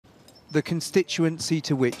The constituency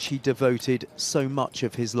to which he devoted so much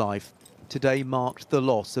of his life today marked the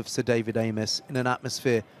loss of Sir David Amess in an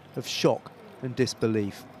atmosphere of shock and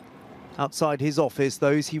disbelief. Outside his office,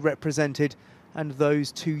 those he represented and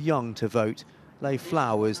those too young to vote lay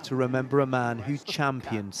flowers to remember a man who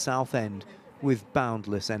championed Southend with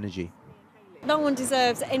boundless energy. No one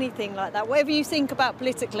deserves anything like that. Whatever you think about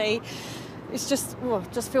politically, it's just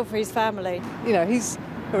feel for his family. You know, he's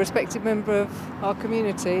a respected member of our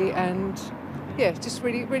community, and yeah, just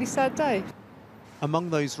really sad day. Among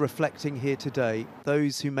those reflecting here today,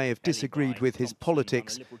 those who may have disagreed with his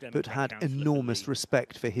politics but had enormous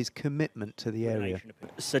respect for his commitment to the area.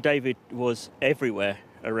 Sir David was everywhere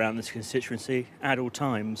around this constituency at all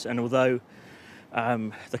times, and although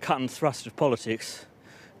the cut and thrust of politics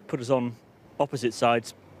put us on opposite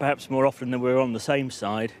sides perhaps more often than we're on the same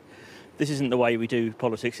side, this isn't the way we do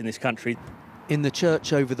politics in this country. In the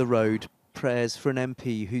church over the road, prayers for an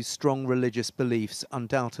MP whose strong religious beliefs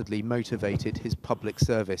undoubtedly motivated his public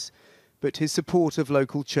service. But his support of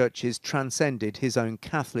local churches transcended his own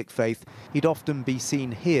Catholic faith. He'd often be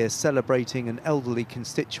seen here celebrating an elderly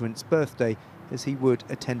constituent's birthday as he would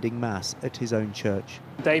attending Mass at his own church.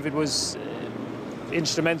 David was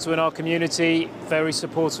instrumental in our community, very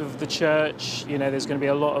supportive of the church. You know, there's going to be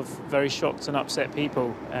a lot of very shocked and upset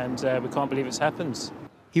people, and we can't believe it's happened.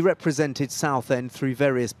 He represented Southend through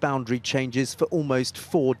various boundary changes for almost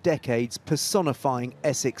 4 decades, personifying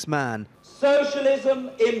Essex man. Socialism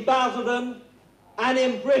in Basildon and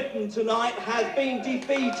in Britain tonight has been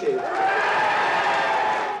defeated.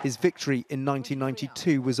 His victory in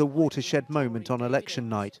 1992 was a watershed moment on election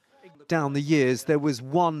night. Down the years, there was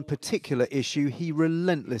one particular issue he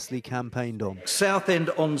relentlessly campaigned on.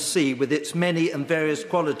 Southend-on-Sea, with its many and various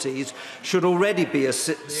qualities, should already be a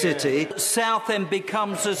city. Southend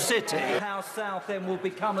becomes a city. How Southend will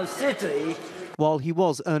become a city. While he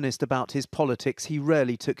was earnest about his politics, he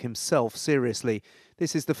rarely took himself seriously.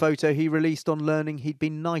 This is the photo he released on learning he'd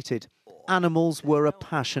been knighted. Animals were a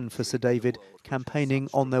passion for Sir David, campaigning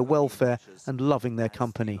on their welfare and loving their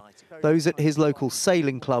company. Those at his local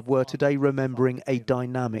sailing club were today remembering a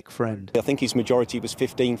dynamic friend. I think his majority was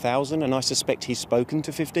 15,000, and I suspect he's spoken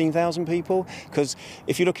to 15,000 people, because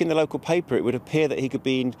if you look in the local paper, it would appear that he could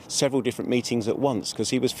be in several different meetings at once,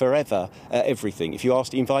 because he was forever at everything. If you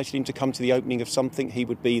invited him to come to the opening of something, he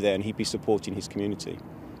would be there and he'd be supporting his community.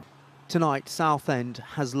 Tonight, Southend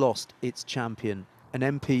has lost its champion, an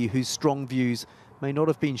MP whose strong views may not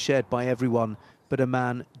have been shared by everyone, but a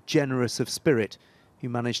man generous of spirit, who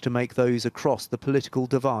managed to make those across the political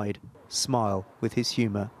divide smile with his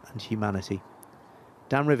humour and humanity.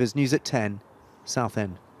 Dan Rivers, News at 10,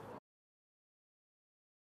 Southend.